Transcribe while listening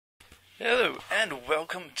Hello, and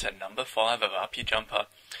welcome to number 5 of Up Your Jumper.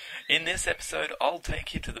 In this episode, I'll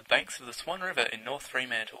take you to the banks of the Swan River in North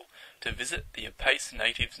Fremantle to visit the APACE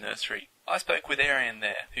Natives nursery. I spoke with Aryan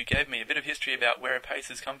there, who gave me a bit of history about where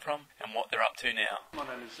APACE has come from and what they're up to now. My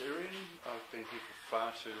name is Aryan. I've been here for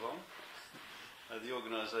far too long. The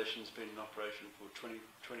organisation's been in operation for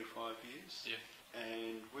 25 years. Yeah.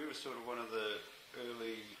 And we were sort of one of the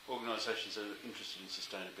early organisations that are interested in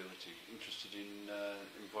sustainability, interested in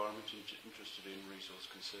environment, interested in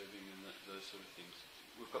resource conserving and those sort of things.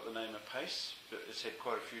 We've got the name APACE, but it's had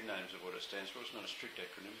quite a few names of what it stands for. It's not a strict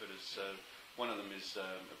acronym, but it's one of them is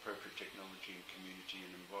Appropriate Technology in Community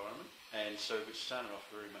and Environment. And so it started off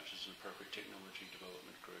very much as an Appropriate Technology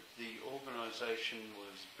Development Group. The organisation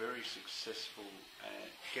was very successful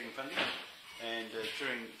at getting funding. And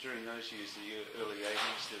during those years, the early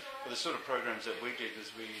 80s, the sort of programs that we did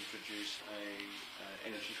was we introduced a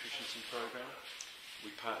energy efficiency program.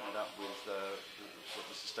 We partnered up with what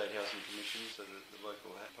was the State Housing Commission, so the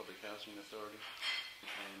local public housing authority,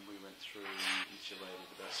 and we went through and insulated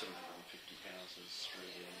about 750 houses through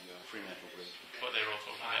the Fremantle region. What they're all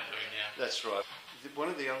talking about doing now. That's right. One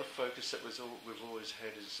of the other focus that we've always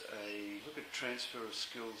had is a look at transfer of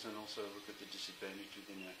skills and also look at the disadvantage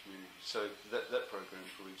within our community. So that program,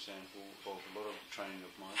 for example, involved a lot of training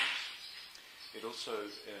of miners. It also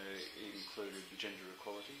included gender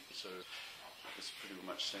equality, so it's pretty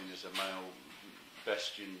much seen as a male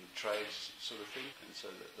bastion trades sort of thing, and so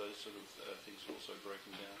those sort of things were also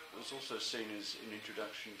broken down. It was also seen as an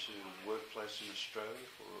introduction to the workplace in Australia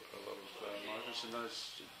for a lot of migrants. In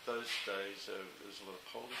those days, there was a lot of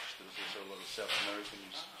Polish, there was also a lot of South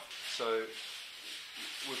Americans. So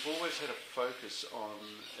we've always had a focus on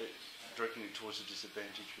directing it towards a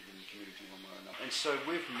disadvantage within the community one way or another. And so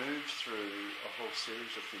we've moved through a whole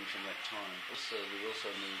series of things in that time. We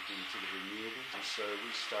also moved into the renewables, and so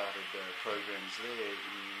we started programs there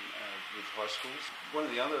with high schools. One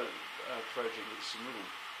of the other projects was some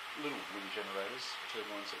little wind generators,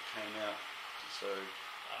 turbines that came out. So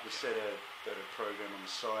we set out a program on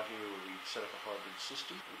the site here where we set up a hybrid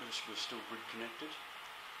system, which was still grid connected.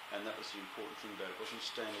 And that was the important thing about it. It wasn't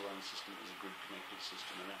a standalone system, it was a grid-connected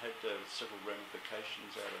system. And it had several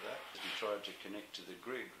ramifications out of that. As we tried to connect to the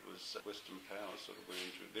grid, Western Power sort of went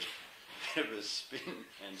into a bit of a spin.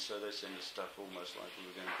 And so they sent us stuff almost like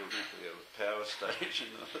we were going to build a nuclear power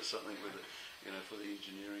station or something with it, for the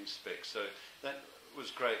engineering specs. So that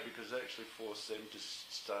was great because it actually forced them to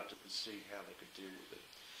start to see how they could deal with it.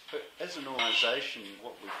 But as an organisation,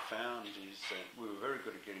 what we found is that we were very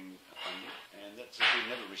good at getting funding, and we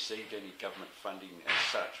never received any government funding as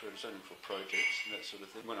such. It was only for projects and that sort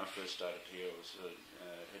of thing. When I first started here,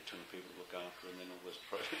 I had 20 people to look after, and then all those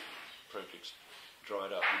projects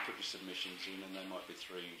dried up. You put your submissions in, and they might be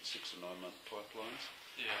 3, 6 or 9 month pipelines,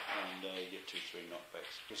 and you get 2, 3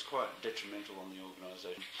 knockbacks. It was quite detrimental on the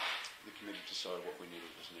organisation. The committee decided what we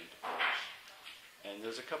needed was an enterprise. And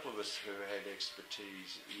there was a couple of us who had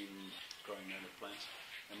expertise in growing native plants.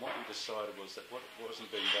 And what we decided was that what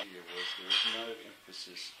wasn't being done here was there was no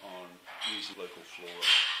emphasis on using local flora.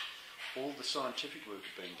 All the scientific work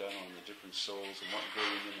had been done on the different soils and what grew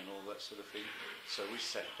in them and all that sort of thing. So we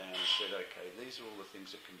sat down and said, okay, these are all the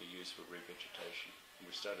things that can be used for revegetation. And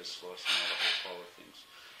we started slicing out a whole pile of things.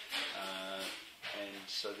 And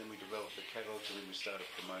so then we developed the catalogue and then we started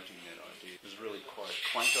promoting that idea. It was really quite a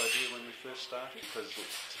quaint idea when we first started because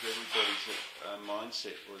everybody's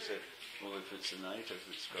mindset was that, well, if it's a native,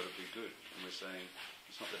 it's got to be good. And we're saying,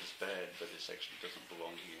 it's not that it's bad, but it actually doesn't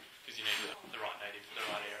belong here. Because you need the right native for the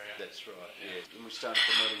right area. That's right, yeah. And we started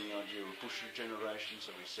promoting the idea of bush regeneration,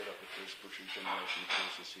 so we set up the first bush regeneration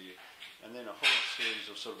courses here. And then a whole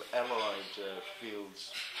series of sort of allied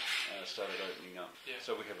fields started opening up. Yeah.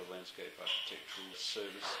 So we have a landscape architectural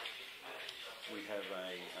service. We have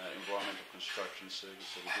a environmental construction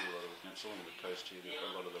service, so we do a lot of it's along the coast here.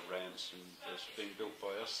 A lot of the ramps and those being built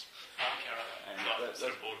by us. And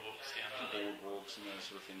sort of boardwalks down there. Boardwalks and those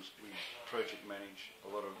sort of things. We project manage a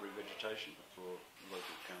lot of revegetation for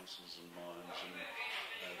local councils and mines and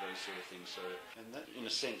those sort of things. So, and that, in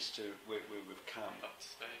a sense, to where we've come. Up to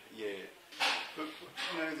speed. Yeah. But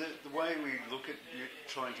the way we look at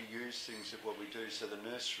trying to use things of what we do. So the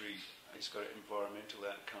nursery. It's got environmental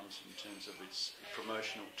outcomes in terms of its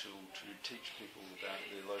promotional tool to teach people about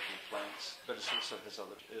their local plants, but it also has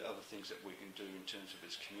other things that we can do in terms of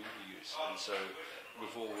its community use. And so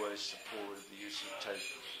we've always supported the use of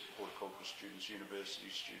horticultural students,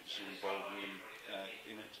 university students involved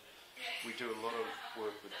in it. We do a lot of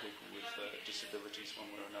work with people with disabilities one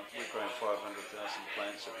way or another. We're growing 500,000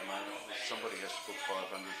 plants at the moment. Somebody has to put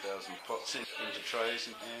 500,000 pots into trays,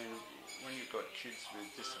 and when you've got kids with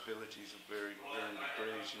disabilities of varying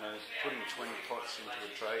degrees, putting 20 pots into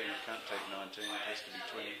a tray and you can't take 19, it has to be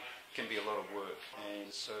 20, can be a lot of work.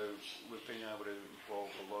 And so we've been able to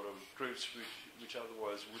involve a lot of groups which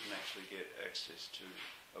otherwise wouldn't actually get access to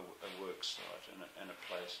a work site and a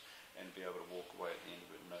place, and be able to walk away at the end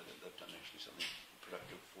of it and know that they've done actually something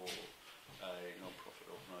productive for a non-profit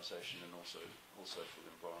organisation and also for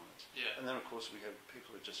the environment. Yeah. And then of course we have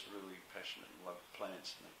people who are just really passionate and love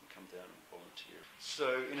plants, and they can come down and volunteer.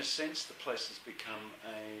 So in a sense the place has become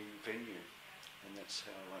a venue, and that's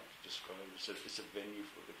how I like to describe it. It's a venue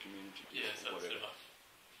for the community. Yeah, so it's sort of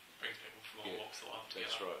brings people from all walks of life together.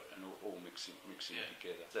 That's right, and all mixing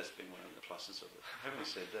together. That's been one of the pluses of it. Having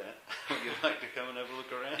said that, would you like to come and have a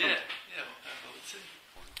look around? Yeah, we'll have a look see.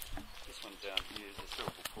 This one down here is the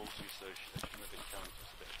Cerebral Palsy Association. We've been going for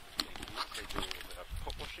about 15 years. They do all of our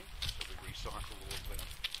pot washing, so we recycle all of our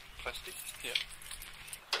plastic. Yeah.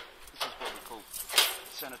 This is what we call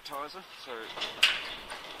sanitizer. So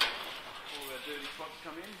all our dirty pots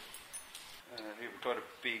come in. Here we've got a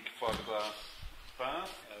big fiberglass bar,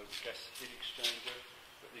 gas heat exchanger.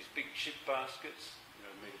 Got these big chip baskets,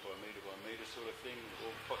 metre by metre by metre sort of thing.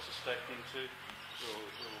 All the pots are stacked into.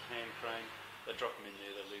 Little hand crane. They drop them in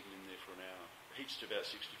there. They leave them in there for an hour. Heats to about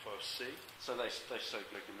 65°C. So they soak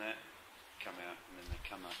in that, come out, and then they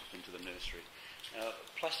come up into the nursery. Now,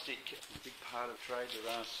 plastic is a big part of trade.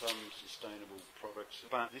 There are some sustainable products,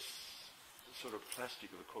 but this sort of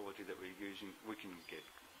plastic of the quality that we're using, we can get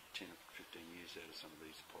 10 or 15 years out of some of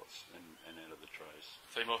these pots and out of the trays.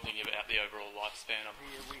 So you're more thinking about the overall lifespan of...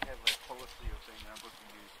 Here we have a policy of being able to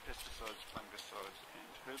use pesticides, fungicides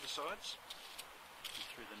and herbicides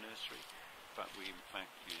through the nursery, but we in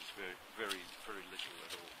fact use very, very, very little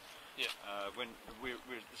at all. Yeah.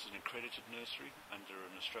 This is an accredited nursery under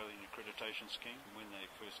an Australian accreditation scheme. When they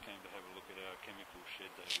first came to have a look at our chemical shed,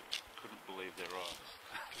 they couldn't believe their eyes.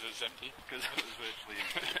 Because it was empty? Because it was virtually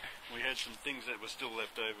empty. We had some things that were still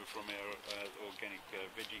left over from our organic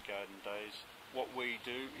veggie garden days. What we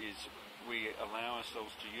do is we allow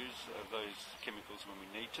ourselves to use those chemicals when we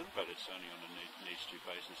need to, but it's only on a needs-to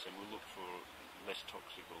basis, and we'll look for less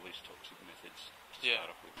toxic or least toxic methods to start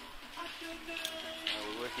off with.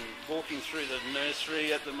 We're walking through the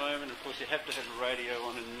nursery at the moment. Of course, you have to have a radio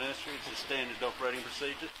on in the nursery. It's a standard operating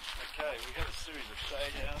procedure. Okay, we have a series of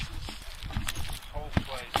shade houses. The whole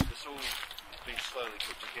place, it's all been slowly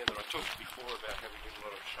put together. I talked before about how we did a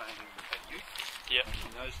lot of training with our youth. Yep.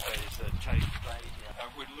 In those days,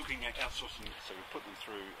 we're looking at outsourcing, so we put them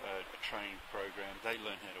through a training program. They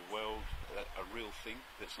learn how to weld a real thing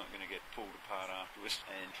that's not going to get pulled apart afterwards,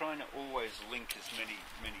 and trying to always link as many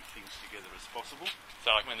things together as possible.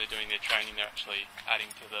 So like when they're doing their training, they're actually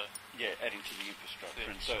adding to the... Yeah, adding to the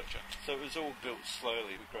infrastructure. So it was all built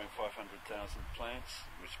slowly. We've grown 500,000 plants.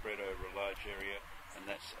 We're spread over a large area, and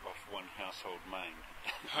that's off one household main,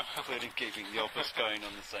 including keeping the office going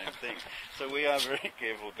on the same thing. So we are very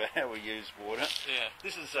careful about how we use water. Yeah.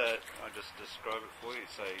 This is I'll just describe it for you.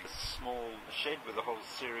 It's a small shed with a whole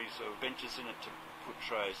series of benches in it to put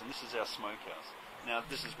trays, and this is our smokehouse. Now,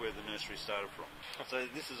 this is where the nursery started from. So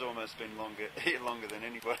this has almost been longer than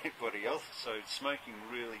anybody else. So smoking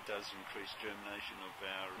really does increase germination of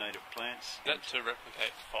our native plants. Is that to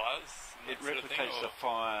replicate fires? It replicates the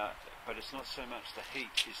fire, but it's not so much the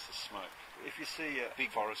heat, it's the smoke. If you see a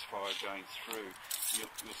big forest fire going through,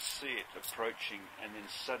 you'll see it approaching, and then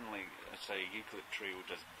suddenly, say, a eucalypt tree will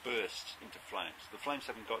just burst into flames. The flames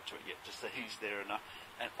haven't got to it yet, just the heat's there enough,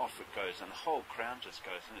 and off it goes, and the whole crown just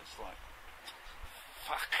goes, and it's like,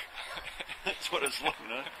 fuck. That's what it's like,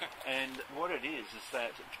 And what it is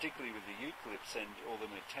that, particularly with the eucalypts and all the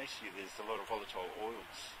metaceae, there's a lot of volatile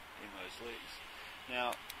oils in those leaves.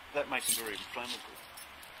 Now, that makes them very inflammable,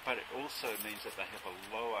 but it also means that they have a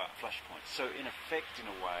lower flash point. So in effect, in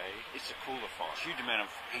a way, it's a cooler fire. Huge amount of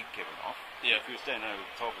heat given off. Yeah. If you were standing over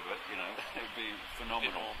the top of it, it'd be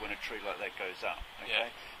phenomenal when a tree like that goes up. Okay?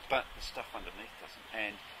 Yeah. But the stuff underneath doesn't.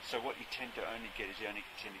 And so what you tend to only get is you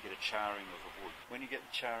tend to get a charring of the wood. When you get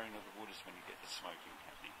the charring of the wood is when you get the smoking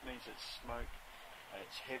happening. It means it's smoke,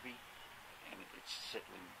 it's heavy, and it's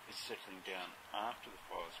settling down after the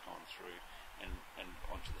fire's gone through and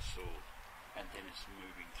onto the soil. And then it's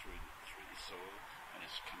moving through the soil, and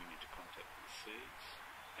it's coming into contact with the seeds,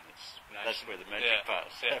 and that's where the magic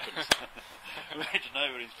part happens.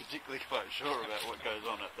 Nobody's particularly quite sure about what goes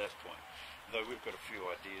on at that point, though we've got a few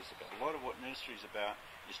ideas about it. A lot of what nursery is about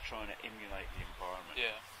is trying to emulate the environment.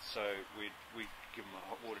 Yeah. So we give them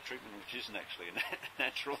a hot water treatment, which isn't actually a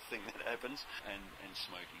natural thing that happens, and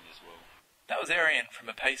smoking as well. That was Aryan from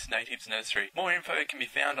APACE Natives Nursery. More info can be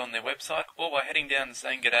found on their website or by heading down and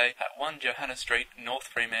saying g'day at 1 Johanna Street, North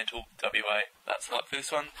Fremantle, WA. That's a lot for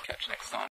this one. Catch you next time.